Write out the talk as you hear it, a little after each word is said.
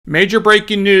Major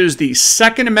breaking news, the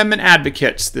Second Amendment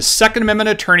advocates, the Second Amendment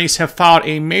attorneys have filed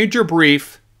a major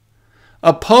brief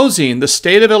opposing the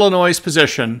state of Illinois'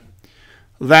 position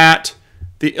that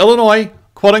the Illinois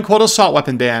quote-unquote assault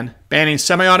weapon ban, banning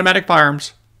semi-automatic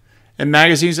firearms and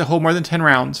magazines that hold more than 10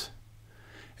 rounds,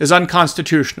 is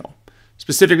unconstitutional.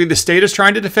 Specifically, the state is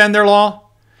trying to defend their law.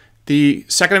 The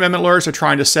Second Amendment lawyers are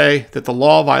trying to say that the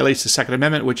law violates the Second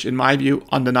Amendment, which in my view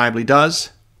undeniably does.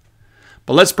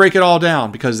 But let's break it all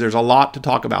down because there's a lot to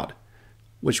talk about,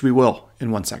 which we will in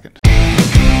 1 second.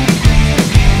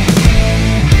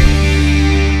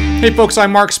 Hey folks,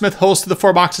 I'm Mark Smith, host of the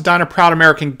Four Boxes Down, a proud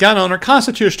American gun owner,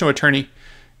 constitutional attorney,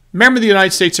 member of the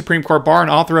United States Supreme Court Bar,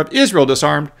 and author of Israel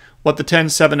Disarmed, What the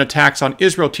 10/7 Attacks on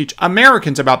Israel Teach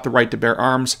Americans About the Right to Bear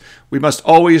Arms. We must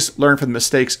always learn from the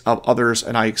mistakes of others,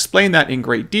 and I explain that in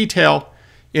great detail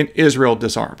in Israel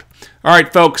Disarmed. All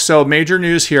right, folks, so major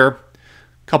news here.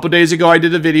 A couple days ago, I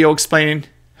did a video explaining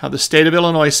how the state of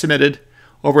Illinois submitted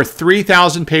over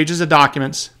 3,000 pages of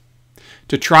documents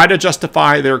to try to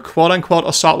justify their quote-unquote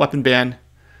assault weapon ban,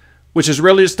 which is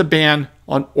really just a ban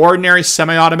on ordinary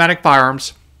semi-automatic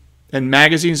firearms and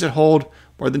magazines that hold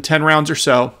more than 10 rounds or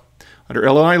so under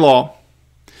Illinois law.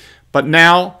 But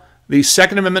now the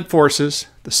Second Amendment forces,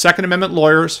 the Second Amendment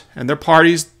lawyers, and their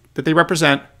parties that they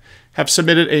represent have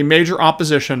submitted a major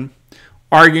opposition,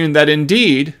 arguing that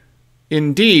indeed,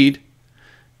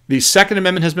 the Second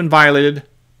Amendment has been violated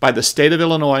by the state of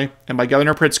Illinois and by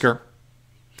Governor Pritzker.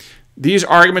 These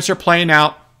arguments are playing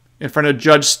out in front of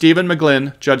Judge Stephen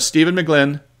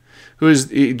McGlynn, who is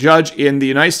the judge in the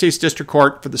United States District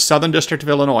Court for the Southern District of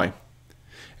Illinois.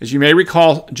 As you may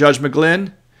recall, Judge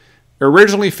McGlynn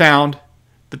originally found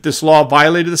that this law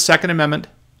violated the Second Amendment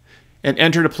and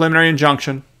entered a preliminary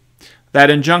injunction. That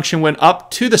injunction went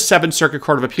up to the Seventh Circuit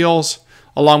Court of Appeals,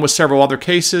 along with several other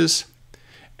cases,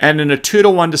 and in a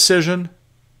 2-1 decision,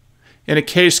 in a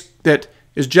case that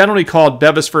is generally called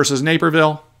Bevis versus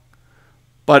Naperville,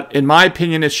 but in my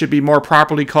opinion, it should be more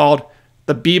properly called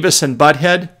the Beavis and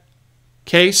Butthead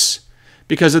case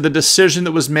because of the decision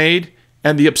that was made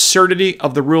and the absurdity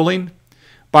of the ruling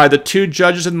by the two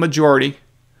judges in the majority,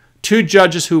 two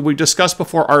judges who we discussed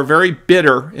before are very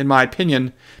bitter, in my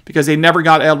opinion, because they never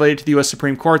got elevated to the U.S.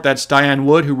 Supreme Court. That's Diane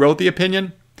Wood, who wrote the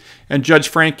opinion, and Judge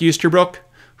Frank Easterbrook,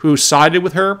 who sided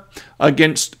with her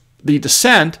against the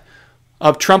dissent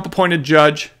of Trump-appointed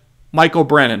Judge Michael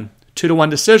Brennan.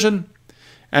 2-1 decision.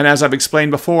 And as I've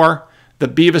explained before, the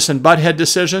Beavis and Butthead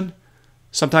decision,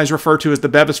 sometimes referred to as the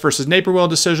Bevis versus Naperville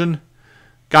decision,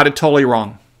 got it totally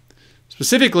wrong.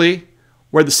 Specifically,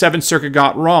 where the Seventh Circuit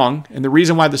got wrong, and the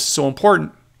reason why this is so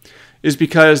important, is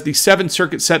because the Seventh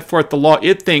Circuit set forth the law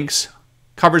it thinks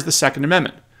covers the Second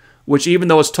Amendment, which even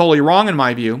though it's totally wrong in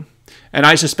my view, and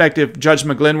I suspect if Judge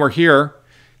McGlynn were here,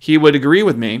 he would agree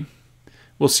with me.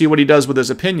 We'll see what he does with his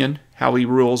opinion, how he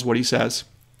rules, what he says.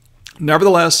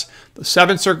 Nevertheless, the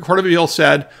Seventh Circuit Court of Appeals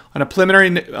said on a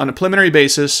preliminary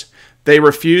basis, they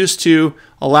refused to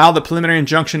allow the preliminary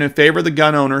injunction in favor of the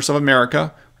gun owners of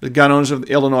America, the gun owners of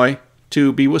Illinois,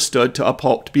 to be withstood,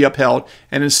 to be upheld,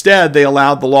 and instead they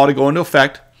allowed the law to go into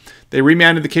effect. They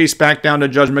remanded the case back down to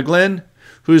Judge McGlynn,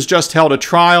 who's just held a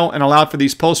trial and allowed for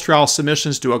these post-trial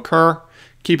submissions to occur.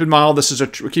 Keep in mind this is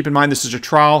a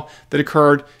trial that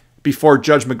occurred before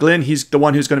Judge McGlynn. He's the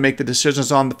one who's going to make the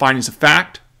decisions on the findings of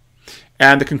fact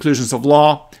and the conclusions of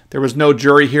law. There was no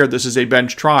jury here. This is a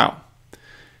bench trial.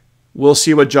 We'll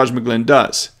see what Judge McGlynn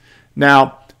does.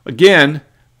 Now, again,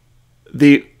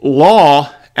 the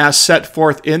law as set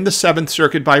forth in the Seventh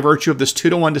Circuit by virtue of this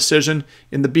 2-1 decision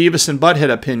in the Beavis and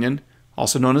Butthead opinion,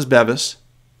 also known as Bevis,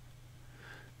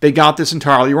 they got this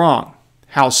entirely wrong.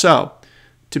 How so?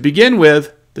 To begin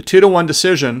with, the 2-1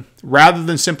 decision, rather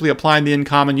than simply applying the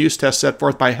in-common use test set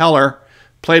forth by Heller,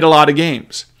 played a lot of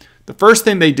games. The first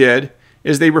thing they did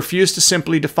is they refused to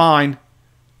simply define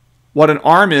what an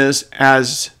arm is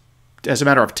as a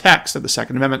matter of text of the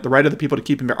Second Amendment. The right of the people to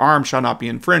keep and bear arms shall not be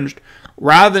infringed,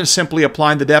 rather than simply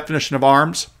applying the definition of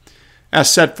arms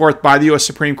as set forth by the U.S.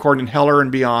 Supreme Court in Heller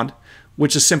and beyond,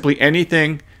 which is simply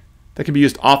anything that can be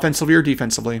used offensively or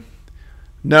defensively.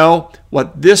 No,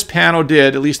 what this panel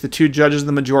did, at least the two judges of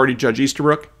the majority, Judge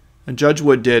Easterbrook and Judge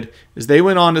Wood did, is they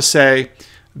went on to say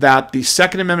that the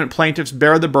Second Amendment plaintiffs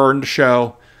bear the burden to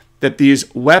show that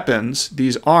these weapons,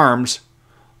 these arms,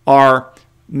 are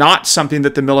not something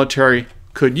that the military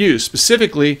could use.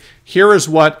 Specifically, here is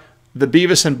what the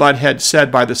Beavis and Butthead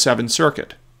said by the Seventh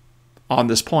Circuit on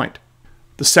this point.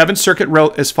 The Seventh Circuit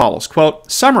wrote as follows,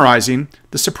 quote, summarizing,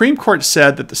 the Supreme Court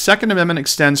said that the Second Amendment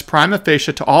extends prima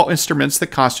facie to all instruments that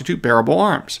constitute bearable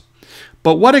arms.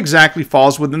 But what exactly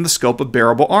falls within the scope of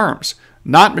bearable arms?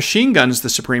 Not machine guns, the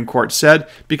Supreme Court said,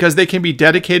 because they can be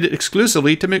dedicated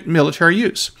exclusively to military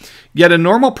use. Yet a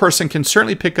normal person can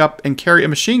certainly pick up and carry a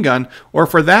machine gun, or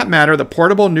for that matter, the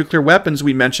portable nuclear weapons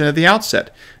we mentioned at the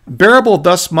outset. Bearable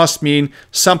thus must mean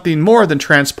something more than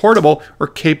transportable or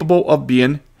capable of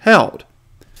being held.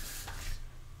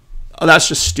 Oh, that's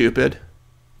just stupid.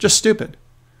 Just stupid.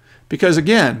 Because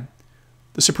again,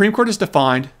 the Supreme Court has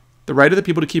defined the right of the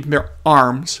people to keep and bear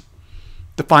arms.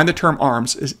 Define the term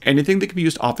arms as anything that can be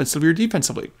used offensively or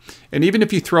defensively. And even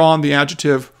if you throw on the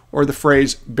adjective or the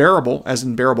phrase bearable, as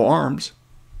in bearable arms,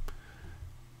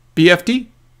 BFD,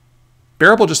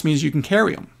 bearable just means you can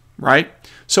carry them, right?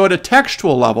 So at a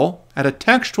textual level,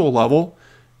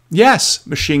 yes,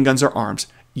 machine guns are arms.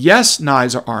 Yes,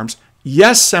 knives are arms.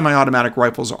 Yes, semi-automatic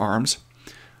rifles are arms.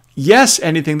 Yes,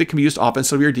 anything that can be used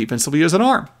offensively or defensively is an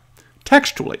arm.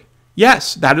 Textually,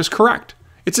 yes, that is correct.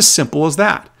 It's as simple as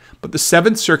that. But the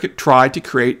Seventh Circuit tried to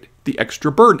create the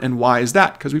extra burden. And why is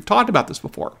that? Because we've talked about this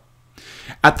before.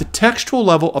 At the textual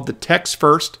level of the text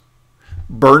first,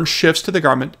 burden shifts to the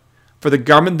government. For the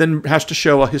government then has to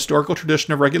show a historical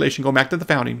tradition of regulation going back to the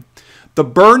founding. The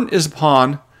burden is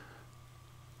upon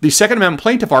the Second Amendment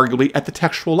plaintiff, arguably, at the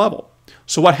textual level.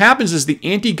 So what happens is the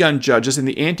anti-gun judges and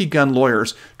the anti-gun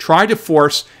lawyers try to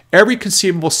force every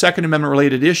conceivable Second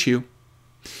Amendment-related issue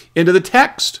into the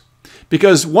text.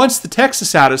 Because once the text is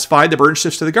satisfied, the burden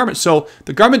shifts to the government. So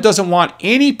the government doesn't want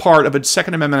any part of a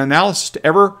Second Amendment analysis to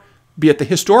ever be at the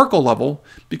historical level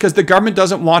because the government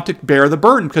doesn't want to bear the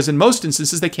burden because in most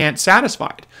instances they can't satisfy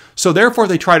it. So therefore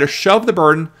they try to shove the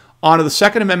burden onto the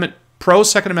Second Amendment,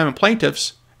 pro-Second Amendment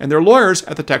plaintiffs and their lawyers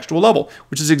at the textual level,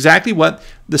 which is exactly what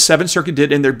the Seventh Circuit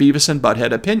did in their Beavis and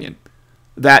Butthead opinion.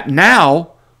 That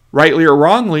now, rightly or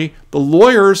wrongly, the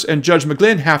lawyers and Judge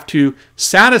McGlynn have to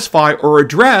satisfy or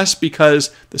address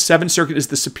because the Seventh Circuit is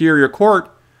the superior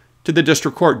court to the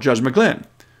district court, Judge McGlynn.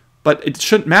 But it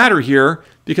shouldn't matter here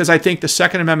because I think the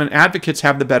Second Amendment advocates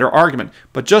have the better argument.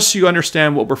 But just so you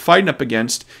understand what we're fighting up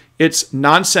against, it's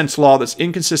nonsense law that's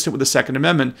inconsistent with the Second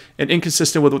Amendment and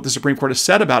inconsistent with what the Supreme Court has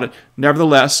said about it.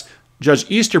 Nevertheless, Judge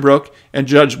Easterbrook and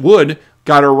Judge Wood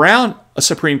got around a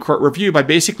Supreme Court review by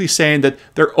basically saying that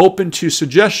they're open to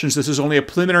suggestions. This is only a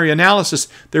preliminary analysis.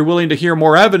 They're willing to hear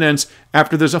more evidence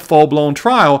after there's a full-blown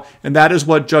trial, and that is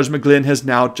what Judge McGlynn has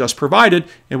now just provided,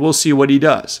 and we'll see what he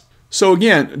does. So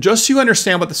again, just so you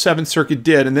understand what the Seventh Circuit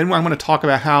did, and then I'm going to talk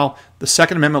about how the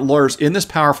Second Amendment lawyers in this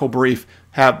powerful brief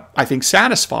have, I think,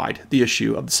 satisfied the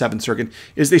issue of the Seventh Circuit,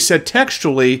 is they said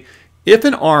textually, if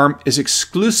an arm is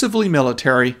exclusively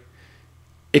military,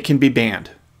 it can be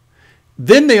banned.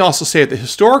 Then they also say at the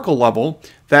historical level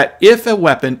that if a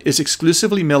weapon is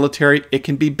exclusively military, it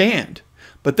can be banned.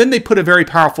 But then they put a very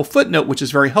powerful footnote, which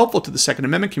is very helpful to the Second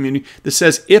Amendment community, that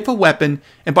says if a weapon,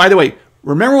 and by the way,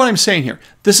 remember what I'm saying here.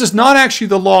 This is not actually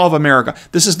the law of America.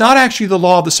 This is not actually the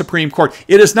law of the Supreme Court.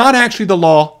 It is not actually the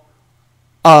law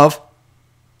of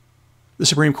the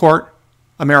Supreme Court,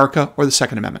 America, or the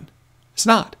Second Amendment. It's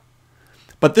not.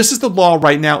 But this is the law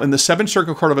right now in the Seventh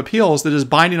Circuit Court of Appeals that is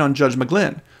binding on Judge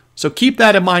McGlynn. So keep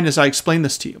that in mind as I explain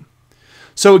this to you.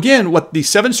 So again, what the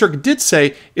Seventh Circuit did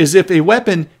say is if a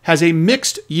weapon has a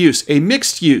mixed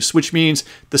use, which means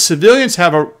the civilians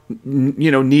have a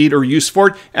need or use for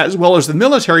it, as well as the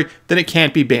military, then it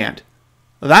can't be banned.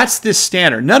 That's this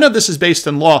standard. None of this is based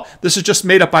on law. This is just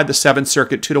made up by the Seventh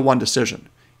Circuit 2-1 decision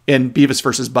in Beavis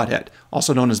versus Butthead,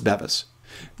 also known as Bevis.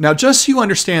 Now, just so you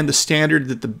understand the standard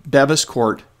that the Bevis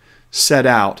court set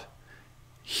out,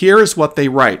 here is what they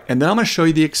write. And then I'm going to show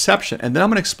you the exception. And then I'm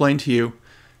going to explain to you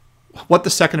what the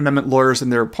Second Amendment lawyers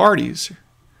and their parties,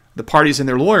 the parties and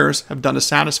their lawyers have done to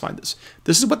satisfy this.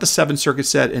 This is what the Seventh Circuit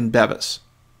said in Bevis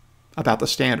about the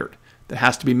standard that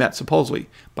has to be met, supposedly,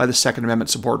 by the Second Amendment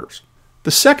supporters.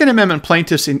 The Second Amendment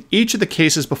plaintiffs in each of the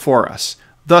cases before us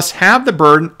thus have the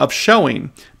burden of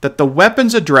showing that the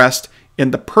weapons addressed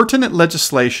in the pertinent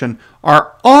legislation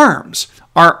are arms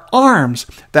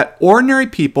that ordinary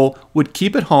people would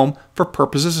keep at home for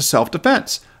purposes of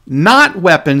self-defense, not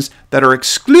weapons that are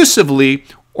exclusively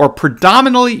or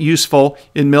predominantly useful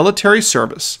in military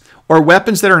service, or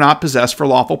weapons that are not possessed for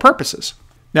lawful purposes.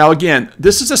 Now again,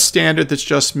 this is a standard that's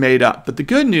just made up, but the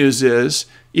good news is,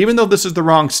 even though this is the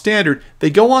wrong standard, they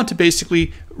go on to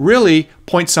basically really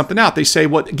point something out. They say,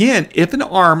 well, again, if an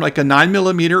arm like a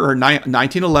 9mm or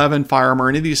 1911 firearm or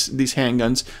any of these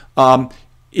handguns,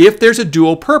 if there's a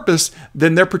dual purpose,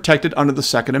 then they're protected under the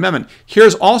Second Amendment.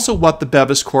 Here's also what the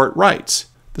Bevis court writes.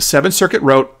 The Seventh Circuit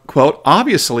wrote, quote,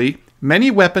 obviously, many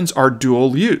weapons are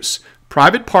dual use.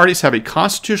 Private parties have a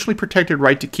constitutionally protected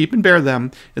right to keep and bear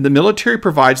them, and the military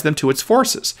provides them to its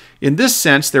forces. In this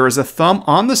sense, there is a thumb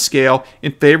on the scale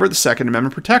in favor of the Second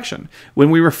Amendment protection. When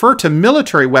we refer to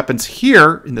military weapons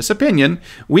here, in this opinion,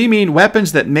 we mean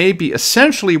weapons that may be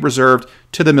essentially reserved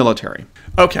to the military.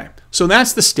 Okay, so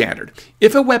that's the standard.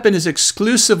 If a weapon is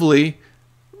exclusively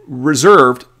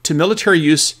reserved to military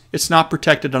use, it's not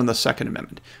protected under the Second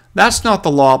Amendment. That's not the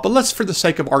law, but let's, for the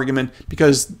sake of argument,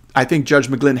 because I think Judge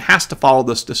McGlynn has to follow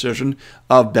this decision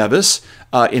of Bevis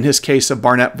in his case of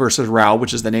Barnett versus Rao,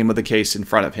 which is the name of the case in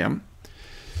front of him.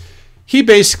 He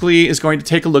basically is going to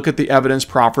take a look at the evidence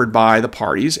proffered by the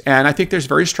parties, and I think there's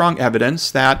very strong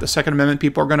evidence that the Second Amendment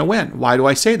people are going to win. Why do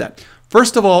I say that?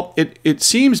 First of all, it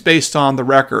seems based on the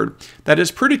record that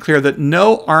it's pretty clear that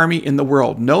no army in the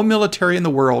world, no military in the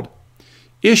world,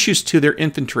 issues to their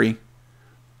infantry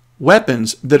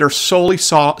weapons that are solely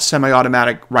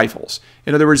semi-automatic rifles.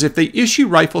 In other words, if they issue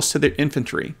rifles to their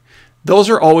infantry, those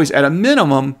are always at a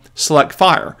minimum select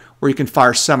fire, where you can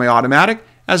fire semi-automatic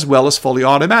as well as fully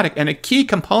automatic. And a key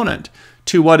component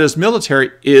to what is military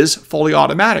is fully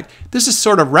automatic. This is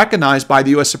sort of recognized by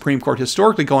the U.S. Supreme Court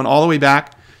historically, going all the way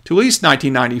back to at least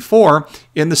 1994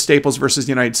 in the Staples versus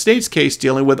the United States case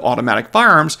dealing with automatic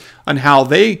firearms, on how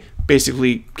they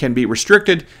basically can be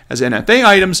restricted as NFA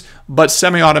items, but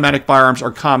semi-automatic firearms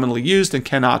are commonly used and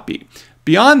cannot be.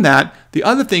 Beyond that, the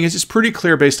other thing is, it's pretty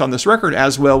clear based on this record,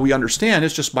 as well we understand,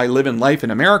 it's just by living life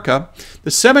in America,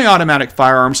 the semi-automatic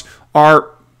firearms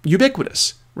are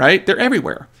ubiquitous, right? They're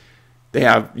everywhere. They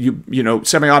have,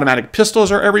 semi-automatic pistols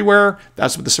are everywhere.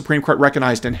 That's what the Supreme Court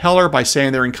recognized in Heller by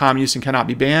saying they're in common use and cannot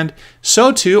be banned.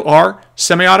 So too are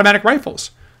semi-automatic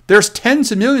rifles. There's tens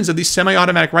of millions of these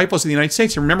semi-automatic rifles in the United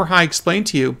States. And remember how I explained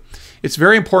to you, it's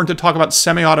very important to talk about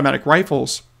semi-automatic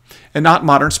rifles and not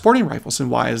modern sporting rifles. And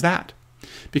why is that?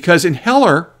 Because in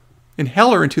Heller in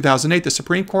 2008, the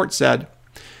Supreme Court said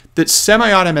that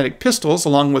semi-automatic pistols,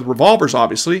 along with revolvers,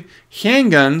 obviously,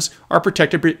 handguns are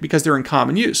protected because they're in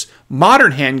common use.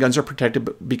 Modern handguns are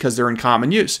protected because they're in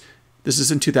common use. This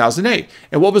is in 2008.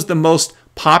 And what was the most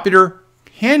popular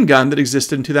handgun that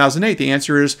existed in 2008? The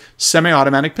answer is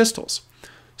semi-automatic pistols.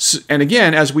 And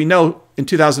again, as we know, in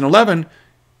 2011,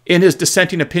 in his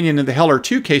dissenting opinion in the Heller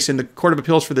 2 case in the Court of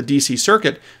Appeals for the D.C.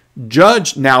 Circuit,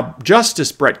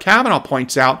 Justice Brett Kavanaugh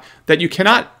points out that you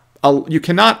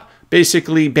cannot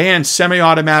basically ban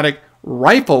semi-automatic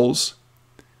rifles,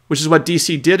 which is what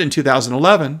D.C. did in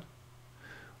 2011,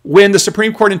 when the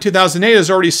Supreme Court in 2008 has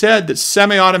already said that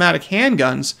semi-automatic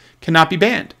handguns cannot be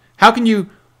banned. How can you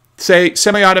say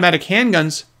semi-automatic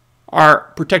handguns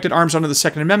are protected arms under the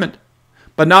Second Amendment,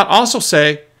 but not also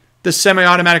say the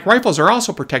semi-automatic rifles are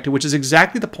also protected, which is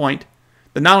exactly the point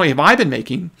that not only have I been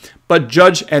making, but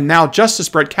Judge and now Justice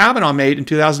Brett Kavanaugh made in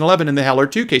 2011 in the Heller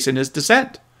 2 case in his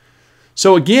dissent.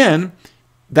 So again,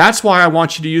 that's why I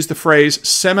want you to use the phrase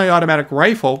semi-automatic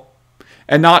rifle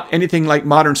and not anything like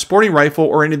modern sporting rifle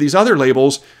or any of these other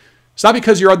labels. It's not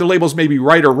because your other labels may be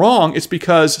right or wrong. It's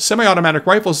because semi-automatic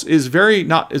rifles is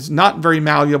not very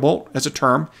malleable as a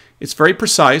term. It's very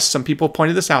precise. Some people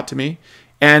pointed this out to me.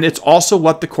 And it's also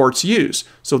what the courts use.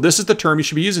 So this is the term you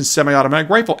should be using, semi-automatic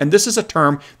rifle. And this is a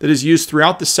term that is used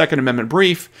throughout the Second Amendment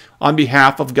brief on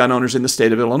behalf of gun owners in the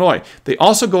state of Illinois. They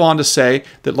also go on to say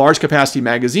that large capacity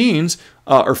magazines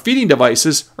or feeding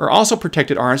devices are also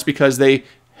protected arms because they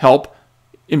help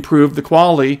improve the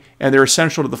quality, and they're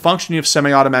essential to the functioning of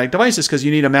semi-automatic devices, because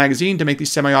you need a magazine to make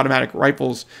these semi-automatic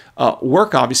rifles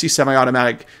work, obviously,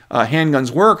 semi-automatic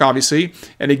handguns work, obviously.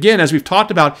 And again, as we've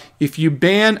talked about, if you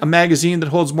ban a magazine that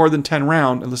holds more than 10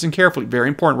 rounds, and listen carefully, very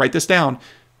important, write this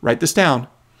down.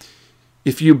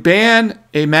 If you ban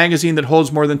a magazine that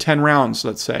holds more than 10 rounds,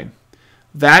 let's say,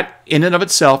 that in and of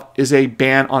itself is a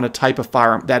ban on a type of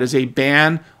firearm. That is a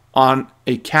ban on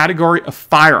a category of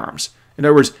firearms. In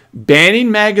other words,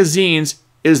 banning magazines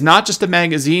is not just a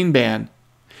magazine ban.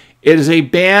 It is a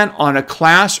ban on a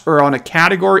class or on a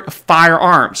category of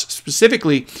firearms.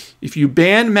 Specifically, if you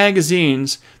ban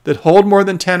magazines that hold more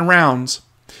than 10 rounds,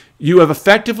 you have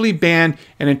effectively banned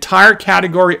an entire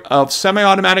category of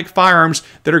semi-automatic firearms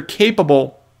that are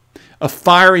capable of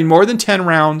firing more than 10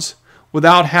 rounds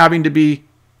without having to be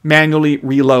manually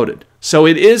reloaded. So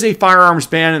it is a firearms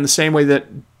ban in the same way that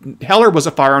Heller was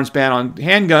a firearms ban on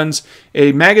handguns.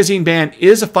 A magazine ban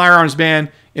is a firearms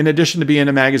ban in addition to being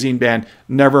a magazine ban.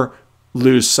 Never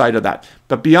lose sight of that.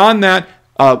 But beyond that,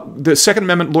 The Second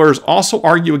Amendment lawyers also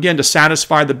argue, again, to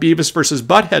satisfy the Beavis versus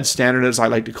Butthead standard, as I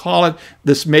like to call it,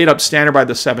 this made-up standard by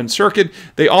the Seventh Circuit.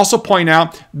 They also point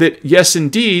out that, yes,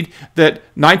 indeed, that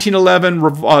 1911,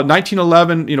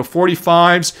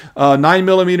 45s,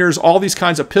 9mm, all these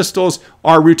kinds of pistols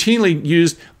are routinely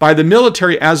used by the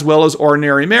military as well as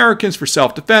ordinary Americans for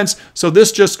self-defense. So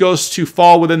this just goes to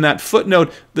fall within that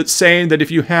footnote that's saying that if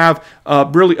you have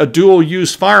really a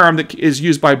dual-use firearm that is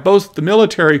used by both the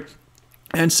military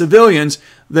and civilians,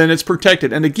 then it's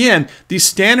protected. And again, these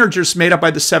standards are just made up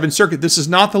by the Seventh Circuit. This is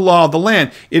not the law of the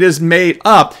land. It is made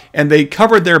up, and they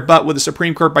covered their butt with the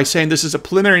Supreme Court by saying this is a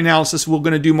preliminary analysis. We're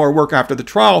going to do more work after the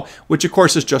trial, which of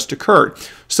course has just occurred.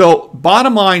 So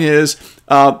bottom line is,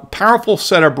 powerful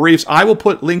set of briefs. I will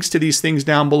put links to these things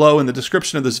down below in the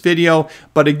description of this video.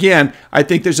 But again, I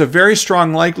think there's a very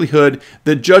strong likelihood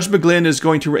that Judge McGlynn is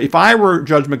going to, if I were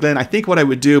Judge McGlynn, I think what I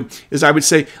would do is I would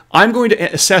say, I'm going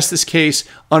to assess this case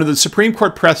under the Supreme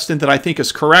Court precedent that I think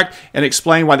is correct and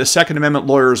explain why the Second Amendment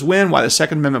lawyers win, why the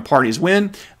Second Amendment parties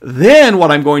win. Then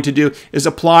what I'm going to do is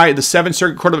apply the Seventh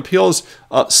Circuit Court of Appeals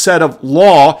set of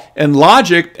law and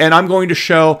logic, and I'm going to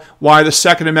show why the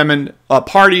Second Amendment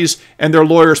parties and their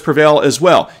lawyers prevail as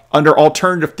well under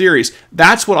alternative theories.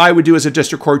 That's what I would do as a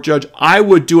district court judge. I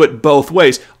would do it both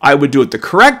ways. I would do it the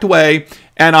correct way,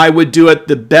 and I would do it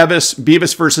the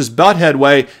Beavis versus Butthead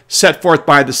way set forth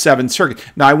by the Seventh Circuit.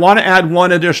 Now, I want to add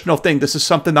one additional thing. This is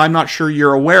something I'm not sure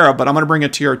you're aware of, but I'm going to bring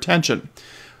it to your attention.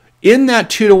 In that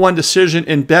 2-1 decision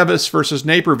in Bevis versus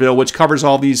Naperville, which covers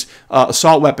all these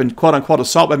assault weapon, quote-unquote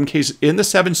assault weapon cases in the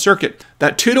Seventh Circuit,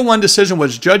 that 2-1 decision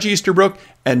was Judge Easterbrook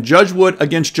and Judge Wood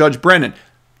against Judge Brennan.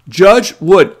 Judge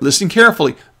Wood, listen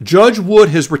carefully, Judge Wood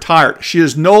has retired. She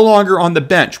is no longer on the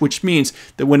bench, which means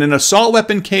that when an assault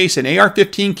weapon case, an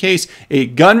AR-15 case, a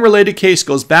gun-related case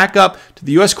goes back up to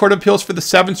the U.S. Court of Appeals for the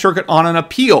Seventh Circuit on an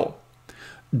appeal,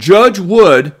 Judge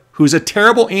Wood, who's a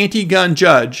terrible anti-gun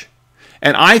judge,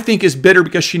 and I think is bitter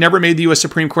because she never made the U.S.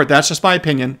 Supreme Court, that's just my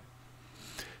opinion,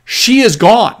 she is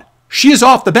gone. She is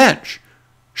off the bench.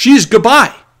 She's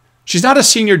goodbye. She's not a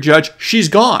senior judge. She's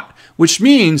gone. Which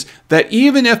means that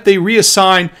even if they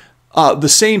reassign the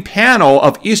same panel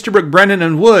of Easterbrook, Brennan,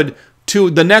 and Wood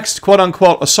to the next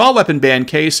quote-unquote assault weapon ban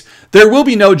case, there will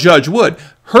be no Judge Wood.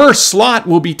 Her slot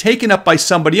will be taken up by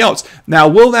somebody else. Now,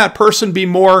 will that person be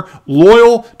more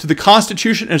loyal to the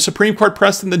Constitution and Supreme Court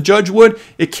precedent than Judge Wood?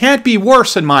 It can't be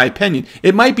worse, in my opinion.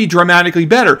 It might be dramatically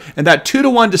better. And that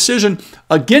 2-1 decision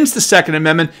against the Second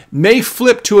Amendment may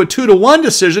flip to a 2-1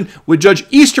 decision with Judge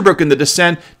Easterbrook in the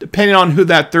dissent, depending on who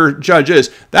that third judge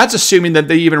is. That's assuming that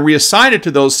they even reassign it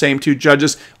to those same two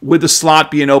judges, with the slot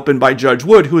being opened by Judge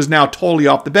Wood, who is now totally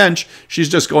off the bench. She's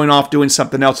just going off doing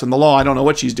something else in the law. I don't know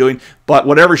what she's doing, but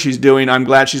whatever she's doing, I'm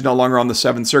glad she's no longer on the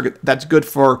Seventh Circuit. That's good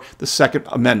for the Second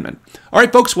Amendment. All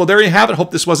right, folks, well, there you have it.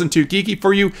 Hope this wasn't too geeky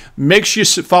for you. Make sure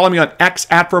you follow me on X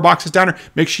 @4boxesdowner.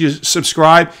 Make sure you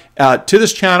subscribe to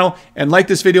this channel and like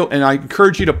this video, and I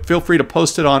encourage you to feel free to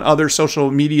post it on other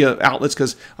social media outlets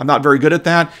because I'm not very good at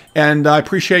that. And I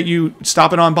appreciate you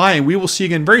stopping on by, and we will see you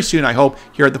again very soon, I hope,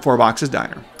 here at the 4 Boxes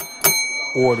Diner.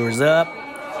 Orders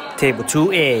up. Table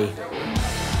 2A.